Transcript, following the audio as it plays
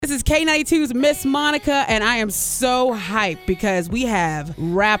This is K92's Miss Monica, and I am so hyped because we have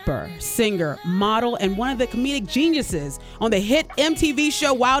rapper, singer, model, and one of the comedic geniuses on the hit MTV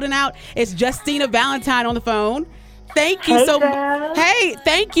show Wild 'N Out. It's Justina Valentine on the phone. Thank you Hey,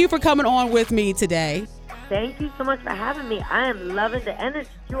 thank you for coming on with me today. Thank you so much for having me. I am loving the energy.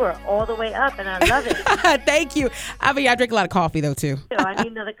 You are all the way up, and I love it. Thank you. I drink a lot of coffee, though, too. I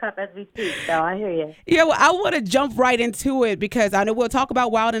need another cup as we speak, so I hear you. Yeah, well, I want to jump right into it because I know we'll talk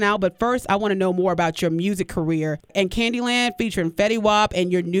about Wild 'N Out, but first I want to know more about your music career. And Candyland featuring Fetty Wap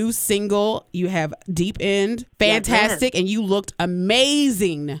and your new single, you have Deep End. Fantastic, and you looked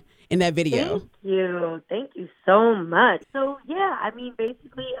amazing in that video. Thank you so much. So yeah,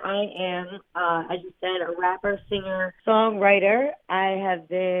 basically I am, as you said, a rapper, singer, songwriter. I have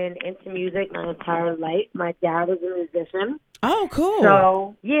been into music my entire life. My dad was a musician. Oh, cool.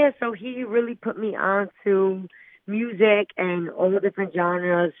 So he really put me on to music and all the different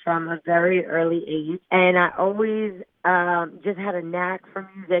genres from a very early age. And I always just had a knack for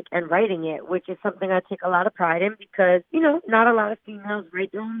music and writing it, which is something I take a lot of pride in because, not a lot of females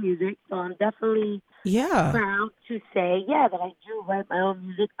write their own music. So I'm definitely proud to say, that I do write my own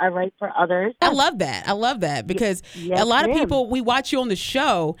music. I write for others. I love that because a lot of people, we watch you on the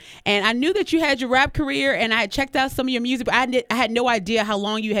show, and I knew that you had your rap career, and I had checked out some of your music, but I had no idea how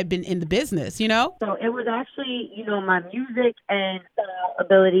long you had been in the business, So it was actually, my music and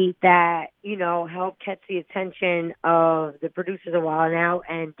ability that, helped catch the attention of the producers of Wild 'N Out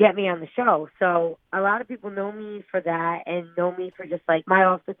and get me on the show. So a lot of people know me for that and know me for just like my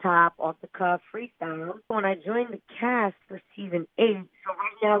off the top, off the cuff freestyle. When I joined the cast for season 8, so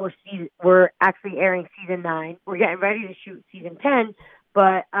right now we're actually airing season 9. We're getting ready to shoot season 10.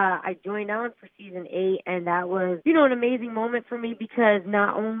 But I joined on for season 8, and that was, an amazing moment for me because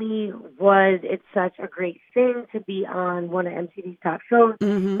not only was it such a great thing to be on one of MTV's top shows,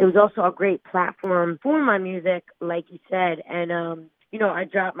 it was also a great platform for my music, like you said. And, I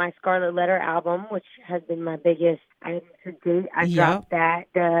dropped my Scarlet Letter album, which has been my biggest item to date. I dropped that,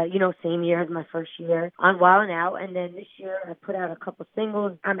 same year as my first year on Wild 'N Out. And then this year I put out a couple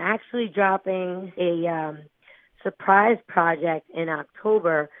singles. I'm actually dropping a surprise project in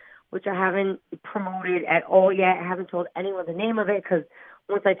October, which I haven't promoted at all yet. I haven't told anyone the name of it because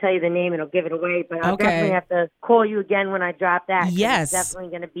once I tell you the name, it'll give it away. But I'll definitely have to call you again when I drop that. Yes. It's definitely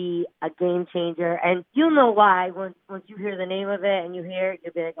going to be a game changer. And you'll know why once you hear the name of it and you hear it,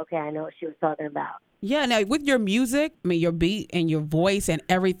 you'll be like, okay, I know what she was talking about. Yeah, now with your music, your beat and your voice and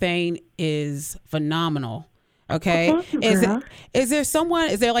everything is phenomenal. Okay. Is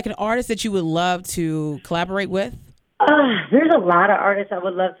there like an artist that you would love to collaborate with? There's a lot of artists I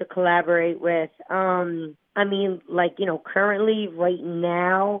would love to collaborate with. Currently right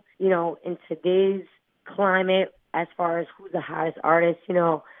now, in today's climate, as far as who's the hottest artist,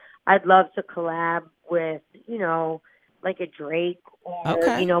 I'd love to collab with, like a Drake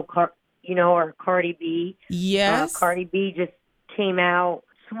or, or Cardi B. Yes. Cardi B just came out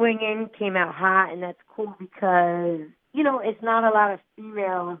swinging, came out hot, and that's cool because, it's not a lot of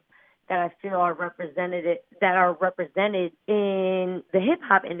females that I feel are represented in the hip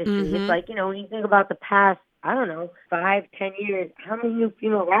hop industry. It's like, when you think about the past, 5-10 years, how many new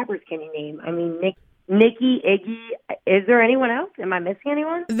female rappers can you name? Nicki, Iggy. Is there anyone else? Am I missing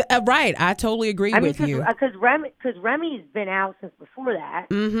anyone? Right. I totally agree with you. Because Remy's been out since before that.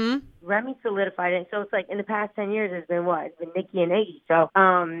 Remy solidified it. So it's like in the past 10 years, it's been what? It's been Nicki and Iggy. So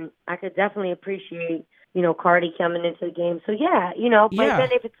I could definitely appreciate, Cardi coming into the game. So yeah, but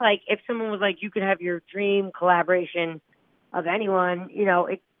then if it's like, if someone was like, you could have your dream collaboration of anyone,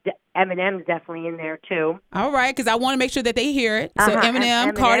 Eminem's definitely in there too. All right, because I want to make sure that they hear it. So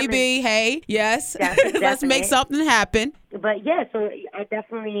Eminem, Cardi B, hey, yes, let's make something happen. But yeah, so I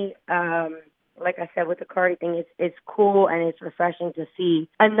definitely, like I said, with the Cardi thing, it's cool and it's refreshing to see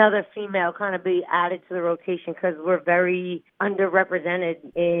another female kind of be added to the rotation because we're very underrepresented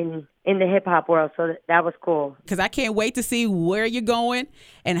in the hip hop world. So that was cool. Because I can't wait to see where you're going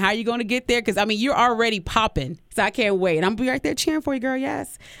and how you're going to get there. Because you're already popping. So I can't wait. And I'm gonna be right there cheering for you, girl.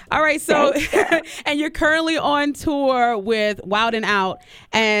 Yes. All right. So, and you're currently on tour with Wild 'N Out.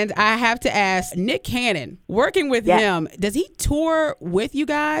 And I have to ask, Nick Cannon, working with him, does he tour with you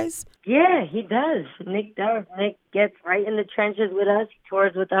guys? Yeah, he does. Nick does. Nick gets right in the trenches with us. He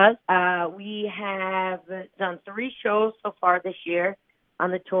tours with us. We have done 3 shows so far this year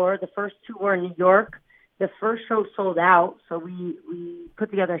on the tour. The first 2 were in New York. The first show sold out, so we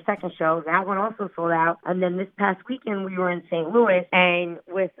put together a second show. That one also sold out. And then this past weekend, we were in St. Louis. And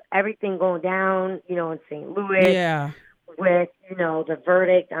with everything going down, in St. Louis, with, the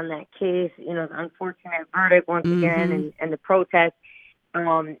verdict on that case, the unfortunate verdict once again, and the protest,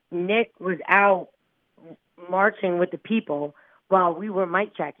 Nick was out marching with the people while we were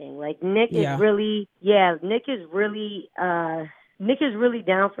mic checking. Like Nick is really, Nick is really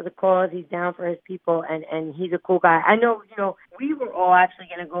down for the cause. He's down for his people, and he's a cool guy. I know, we were all actually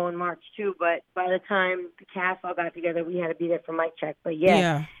going to go in March too, but by the time the cast all got together, we had to be there for mic check. But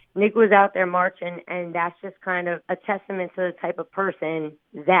Nick was out there marching, and that's just kind of a testament to the type of person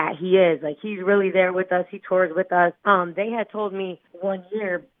that he is. Like, he's really there with us. He tours with us. They had told me one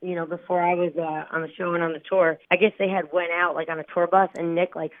year, before I was on the show and on the tour, I guess they had went out, like, on a tour bus, and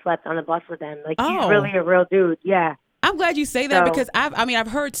Nick, like, slept on the bus with them. Like, he's really a real dude. Yeah. I'm glad you say that because I've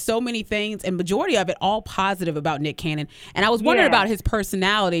heard so many things, and majority of it all positive about Nick Cannon. And I was wondering about his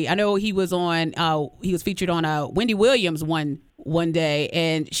personality. I know he was featured on Wendy Williams one day,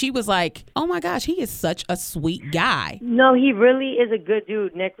 and she was like, "Oh my gosh, he is such a sweet guy." No, he really is a good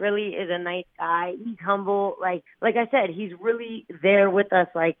dude. Nick really is a nice guy. He's humble. Like I said, he's really there with us.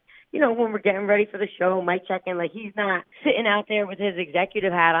 Like, when we're getting ready for the show, mic checking, like, he's not sitting out there with his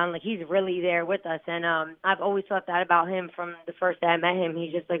executive hat on. Like, he's really there with us. And I've always thought that about him from the first day I met him.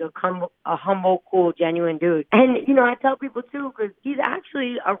 He's just like a humble, cool, genuine dude. And, I tell people, too, because he's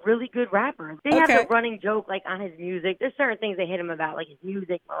actually a really good rapper. They have a running joke, like, on his music. There's certain things they hit him about, like his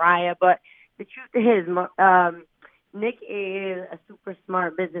music, Mariah. But the truth is, Nick is a super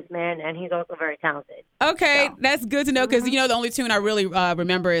smart businessman, and he's also very talented. Okay, that's good to know because, the only tune I really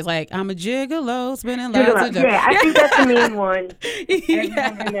remember is like, I'm a gigolo, spinning lots of dough. Yeah, I think that's the main one.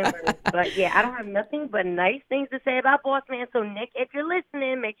 Everyone remembers. But, I don't have nothing but nice things to say about Boss Man. So, Nick, if you're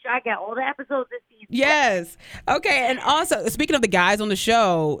listening, make sure I get all the episodes this season. Yes. Okay, and also, speaking of the guys on the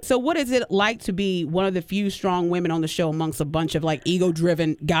show, so what is it like to be one of the few strong women on the show amongst a bunch of, like,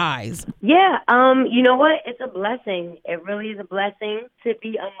 ego-driven guys? Yeah, you know what? It's a blessing. It really is a blessing to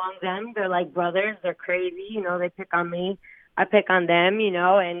be among them. They're like brothers. They're crazy. They pick on me. I pick on them,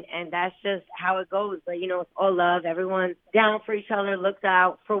 and that's just how it goes. But, it's all love. Everyone's down for each other, looks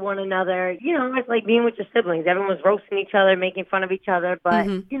out for one another. It's like being with your siblings. Everyone's roasting each other, making fun of each other. But,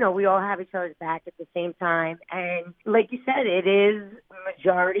 we all have each other's back at the same time. And like you said, it is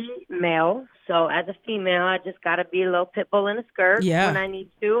majority male. So as a female, I just got to be a little pit bull in a skirt when I need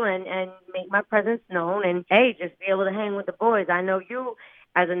to and make my presence known. And, hey, just be able to hang with the boys. I know you,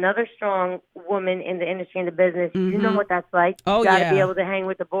 as another strong woman in the industry and the business, you know what that's like. You got to be able to hang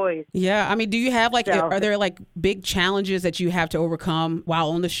with the boys. Yeah. I mean, do you have, are there, big challenges that you have to overcome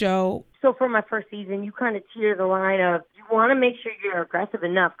while on the show? So for my first season, you kind of tier the line of you want to make sure you're aggressive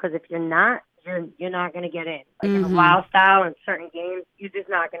enough because if you're not, you're not going to get in. Like in the wild style and certain games, you're just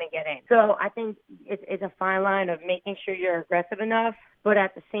not going to get in. So I think it's a fine line of making sure you're aggressive enough, but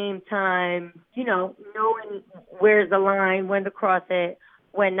at the same time, knowing where's the line, when to cross it,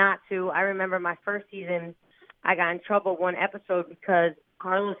 when not to. I remember my first season, I got in trouble one episode because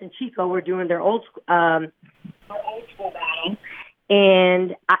Carlos and Chico were doing their old school battle.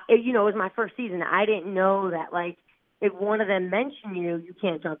 And, it was my first season. I didn't know that, if one of them mentioned you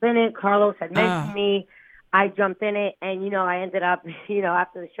can't jump in it. Carlos had mentioned me. I jumped in it, and, I ended up,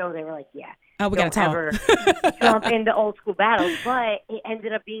 after the show, they were like, we got to talk. Jump into old school battles. But it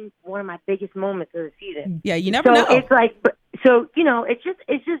ended up being one of my biggest moments of the season. Yeah, you never know. It's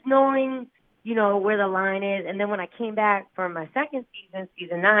it's just knowing, where the line is. And then when I came back for my second season,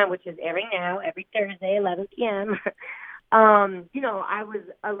 season 9, which is airing now, every Thursday, 11 p.m., I was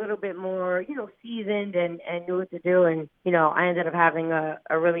a little bit more, seasoned and knew what to do. And, I ended up having a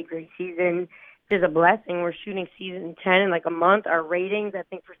really great season. It's a blessing. We're shooting season 10 in a month. Our ratings, I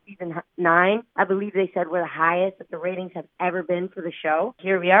think for season 9, I believe they said we're the highest that the ratings have ever been for the show.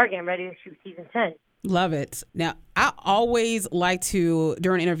 Here we are getting ready to shoot season 10. Love it. Now, I always like to,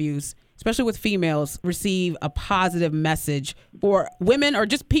 during interviews, especially with females, receive a positive message for women or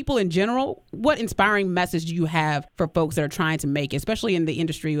just people in general. What inspiring message do you have for folks that are trying to make it, especially in the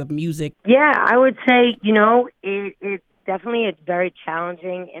industry of music? Yeah, I would say, it's definitely a very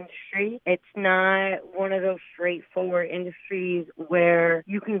challenging industry. It's not one of those straightforward industries where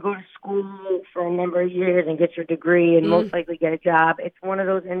you can go to school for a number of years and get your degree and most likely get a job. It's one of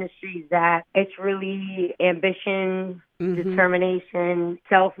those industries that it's really ambition, determination,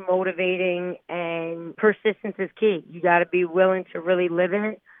 self-motivating, and persistence is key. You got to be willing to really live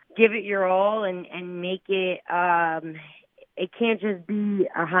it, give it your all, and make it it can't just be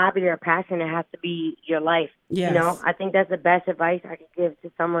a hobby or a passion. It has to be your life. Yes. I think that's the best advice I could give to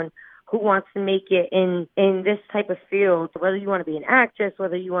someone who wants to make it in this type of field. Whether you want to be an actress,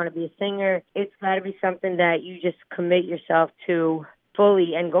 whether you want to be a singer, it's got to be something that you just commit yourself to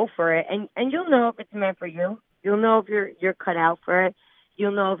fully and go for it. And you'll know if it's meant for you. You'll know if you're cut out for it.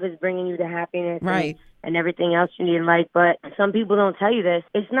 You'll know if it's bringing you to happiness. Right. and everything else you need in life. But some people don't tell you this.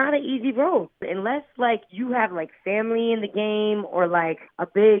 It's not an easy road unless like you have like family in the game or like a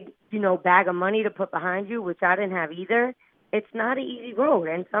big, bag of money to put behind you, which I didn't have either. It's not an easy road.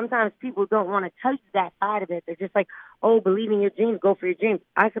 And sometimes people don't want to touch that side of it. They're just like, oh, believe in your dreams, go for your dreams.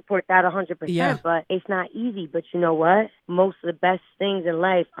 I support that 100%, but it's not easy. But you know what? Most of the best things in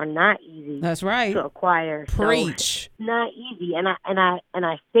life are not easy. That's right. To acquire. Preach. So it's not easy. And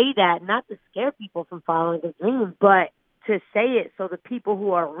I say that not to scare people from following their dreams, but to say it so the people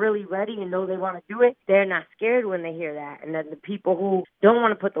who are really ready and know they want to do it, they're not scared when they hear that. And then the people who don't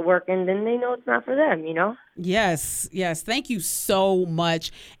want to put the work in, then they know it's not for them, Yes. Thank you so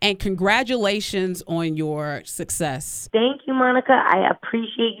much. And congratulations on your success. Thank you, Monica. I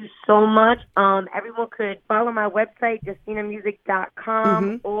appreciate you so much. Everyone could follow my website,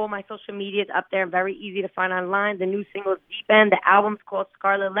 JustinaMusic.com. All my social media is up there. Very easy to find online. The new single is Deep End. The album's called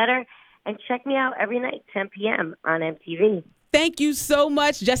Scarlet Letter. And check me out every night, 10 p.m. on MTV. Thank you so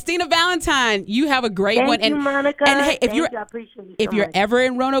much, Justina Valentine. You have a great one. Thank you, Monica. And hey, I appreciate you if you're ever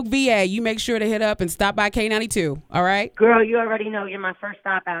in Roanoke, VA, you make sure to hit up and stop by K92. All right? Girl, you already know you're my first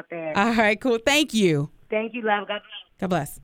stop out there. All right, cool. Thank you. Thank you, love. God bless. God bless.